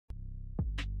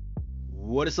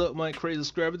What is up, my crazy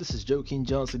subscriber? This is Joe King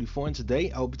John 74, and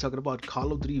today I will be talking about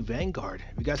Call of Duty Vanguard.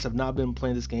 If you guys have not been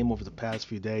playing this game over the past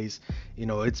few days,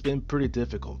 it's been pretty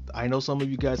difficult. I know some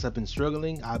of you guys have been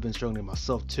struggling. I've been struggling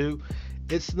myself too.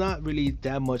 It's not really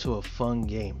that much of a fun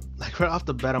game. Like right off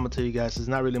the bat, I'm gonna tell you guys, it's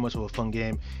not really much of a fun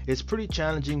game. It's pretty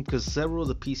challenging because several of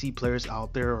the PC players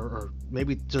out there, or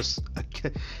maybe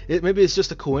maybe it's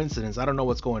just a coincidence. I don't know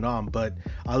what's going on, but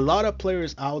a lot of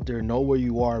players out there know where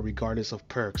you are regardless of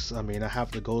perks. I mean, I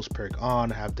have the ghost perk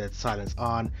on, I have dead silence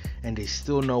on, and they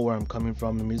still know where I'm coming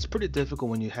from. I mean, it's pretty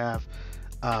difficult when you have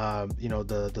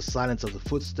the silence of the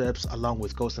footsteps along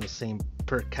with ghosts in the same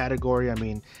perk category. I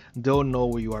mean, they'll know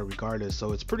where you are regardless,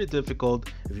 so it's pretty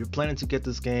difficult. If you're planning to get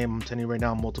this game, I'm telling you right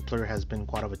now, multiplayer has been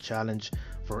quite of a challenge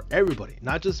for everybody,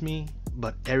 not just me,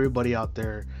 but everybody out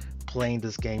there playing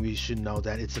this game. You should know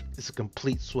that it's a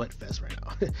complete sweat fest right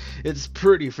now. It's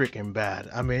pretty freaking bad.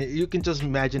 I mean, you can just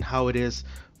imagine how it is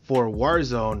for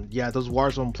Warzone. Yeah, those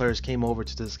Warzone players came over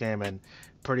to this game and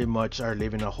pretty much are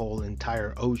living a whole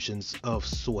entire oceans of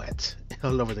sweat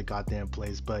all over the goddamn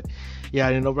place. But yeah,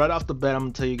 right off the bat, I'm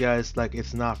gonna tell you guys, like,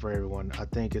 it's not for everyone. I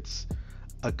think it's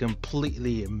a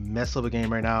completely mess of a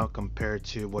game right now compared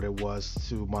to what it was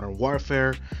to Modern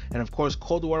Warfare, and of course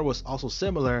Cold War was also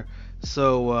similar,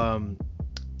 so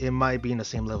it might be in the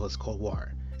same level as Cold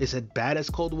War. Is it bad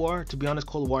as Cold War? To be honest,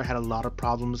 Cold War had a lot of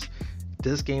problems.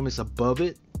 This game is above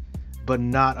it, but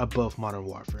not above Modern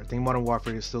Warfare. I think Modern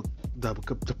Warfare is still the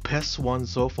best one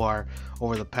so far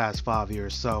over the past 5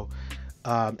 years. So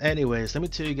anyways, let me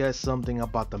tell you guys something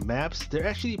about the maps. They're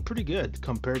actually pretty good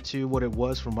compared to what it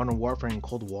was for Modern Warfare and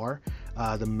Cold War.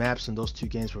 The maps in those two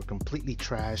games were completely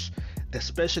trash,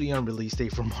 especially on release day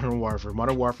for Modern Warfare.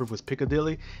 Modern Warfare was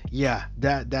Piccadilly. Yeah,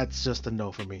 that's just a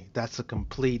no for me. That's a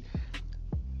complete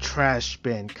trash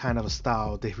bin kind of a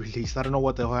style they released. I don't know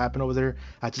what the hell happened over there.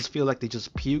 I just feel like they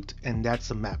just puked, and that's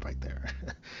a map right there.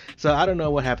 So I don't know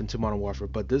what happened to Modern Warfare,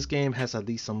 but this game has at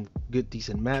least some good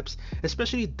decent maps,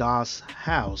 especially Das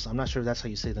House. I'm not sure if that's how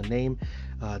you say the name.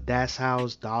 Das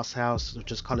House, or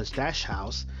just call it Dash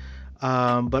House.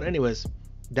 But anyways,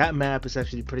 that map is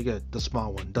actually pretty good. The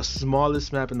small one, the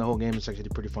smallest map in the whole game, is actually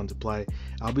pretty fun to play.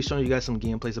 I'll be showing you guys some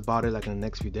gameplays about it like in the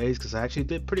next few days, because I actually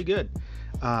did pretty good.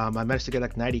 I managed to get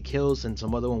like 90 kills, and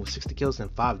some other one with 60 kills and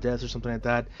 5 deaths or something like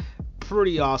that.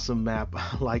 Pretty awesome map.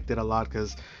 I liked it a lot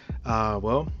because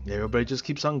well, everybody just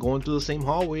keeps on going through the same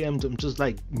hallway. I'm just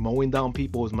like mowing down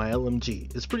people with my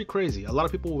LMG. It's pretty crazy. A lot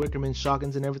of people recommend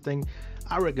shotguns and everything.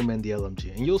 I recommend the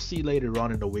LMG, and you'll see later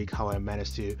on in the week how I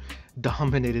managed to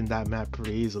dominate in that map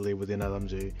pretty easily with an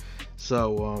LMG.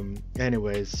 So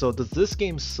anyways, so does this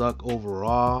game suck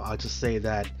overall? I'll just say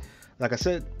that, like I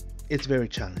said, it's very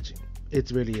challenging. It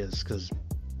really is, because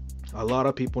a lot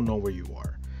of people know where you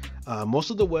are. Most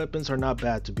of the weapons are not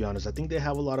bad, to be honest. I think they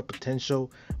have a lot of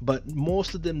potential, but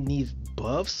most of them need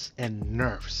buffs and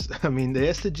nerfs. I mean, the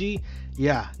STG,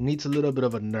 yeah, needs a little bit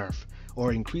of a nerf,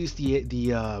 or increase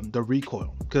the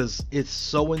recoil, because it's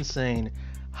so insane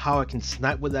how I can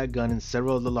snipe with that gun in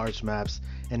several of the large maps,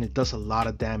 and it does a lot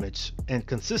of damage, and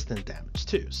consistent damage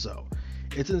too. So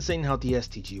it's insane how the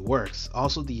STG works.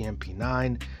 Also the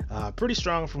MP9, pretty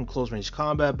strong from close range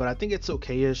combat, but I think it's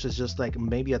okay-ish. It's just like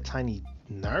maybe a tiny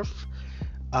nerf.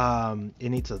 It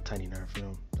needs a tiny nerf,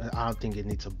 I don't think it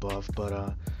needs a buff.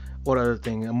 But what other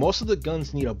thing? Most of the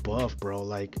guns need a buff, bro.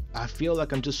 Like, I feel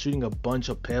like I'm just shooting a bunch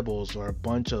of pebbles or a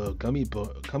bunch of gummy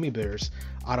bears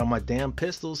out of my damn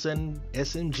pistols and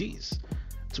SMGs.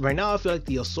 So right now I feel like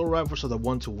the assault rifles are the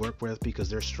one to work with, because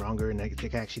they're stronger and they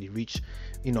can actually reach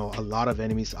a lot of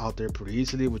enemies out there pretty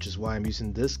easily, which is why I'm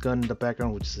using this gun in the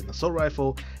background, which is an assault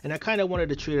rifle, and I kind of wanted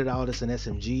to treat it out as an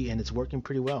SMG, and it's working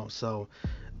pretty well. So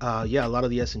yeah, a lot of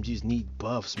the SMGs need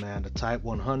buffs, man. The Type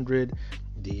 100,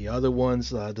 the other ones,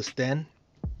 the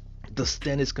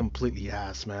Sten is completely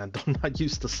ass, man. Do not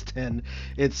use the Sten.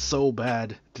 It's so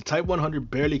bad. The Type 100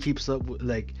 barely keeps up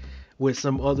with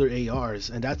some other ARs,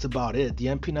 and that's about it. The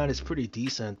MP9 is pretty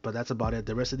decent, but that's about it.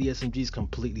 The rest of the SMGs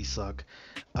completely suck.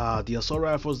 The assault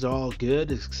rifles, they're all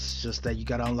good. It's just that you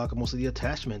gotta unlock most of the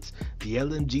attachments. The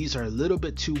LMGs are a little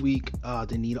bit too weak.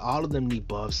 All of them need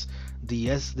buffs.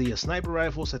 The sniper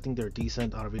rifles, I think they're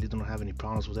decent. I really don't have any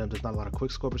problems with them. There's not a lot of quick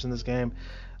scopers in this game.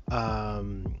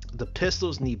 The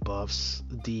pistols need buffs.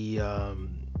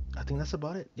 I think that's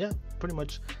about it. Yeah, pretty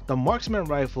much. The marksman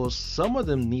rifles, some of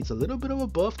them needs a little bit of a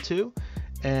buff too,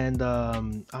 and I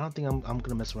don't think I'm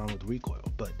gonna mess around with recoil,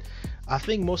 but I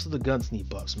think most of the guns need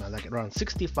buffs, man. Like around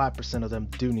 65% of them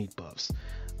do need buffs.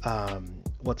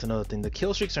 What's another thing? The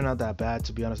kill streaks are not that bad,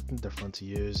 to be honest. I think they're fun to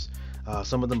use.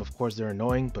 Some of them, of course, they're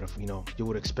annoying, but if you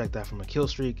would expect that from a kill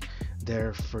streak.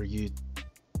 They're for you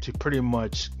to pretty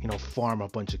much, you know, farm a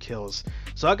bunch of kills.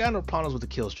 So I got no problems with the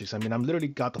kill streaks. I mean, I'm literally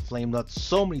got the flame nut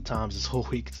so many times this whole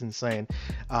week. It's insane.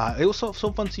 It was so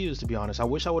fun to use, to be honest. I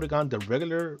wish I would have gone the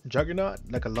regular Juggernaut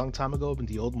like a long time ago in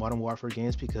the old Modern Warfare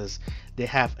games, because they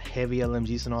have heavy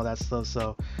LMGs and all that stuff.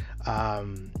 So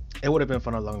it would have been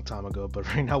fun a long time ago. But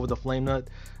right now with the flame nut,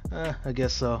 I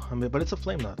guess so. I mean, but it's a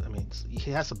flame nut. I mean,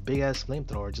 he has a big ass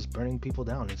flamethrower just burning people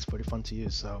down. It's pretty fun to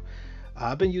use. So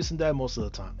I've been using that most of the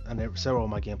time, and there are several of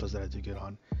my gameplays that I do get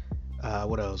on.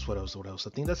 What else? I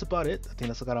think that's about it. I think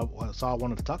that's all I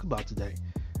wanted to talk about today.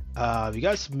 If you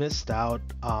guys missed out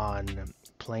on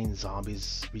playing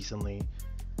zombies recently,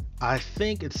 I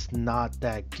think it's not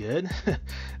that good,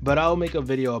 but I'll make a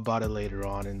video about it later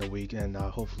on in the week, and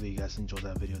hopefully you guys enjoy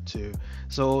that video too.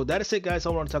 So that is it, guys. I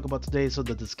want to talk about today. So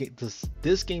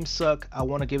this game suck. I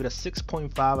want to give it a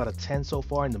 6.5 out of 10 so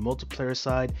far in the multiplayer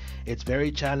side. It's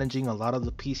very challenging. A lot of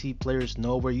the PC players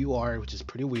know where you are, which is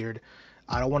pretty weird.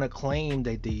 I don't want to claim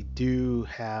that they do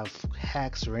have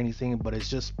hacks or anything, but it's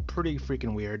just pretty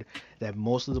freaking weird that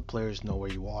most of the players know where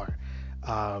you are.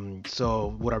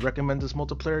 So would I recommend this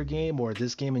multiplayer game or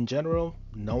this game in general?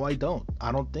 No, I don't.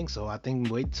 I don't think so. I think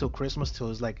wait till Christmas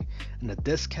till it's like in a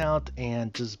discount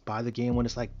and just buy the game when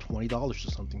it's like $20 or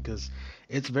something, because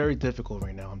it's very difficult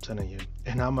right now, I'm telling you.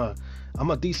 And I'm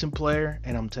a decent player,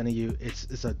 and I'm telling you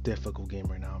it's a difficult game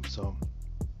right now. So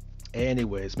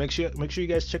anyways, make sure you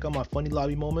guys check out my funny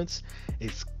lobby moments.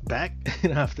 It's back.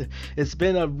 It's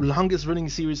been a longest running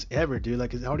series ever, dude.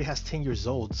 Like, it already has 10 years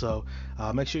old. So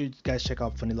make sure you guys check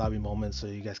out funny lobby moments so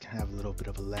you guys can have a little bit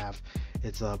of a laugh.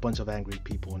 It's a bunch of angry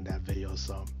people in that video.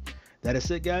 So that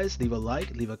is it, guys. Leave a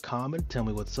like, leave a comment, tell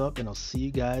me what's up, and I'll see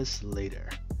you guys later.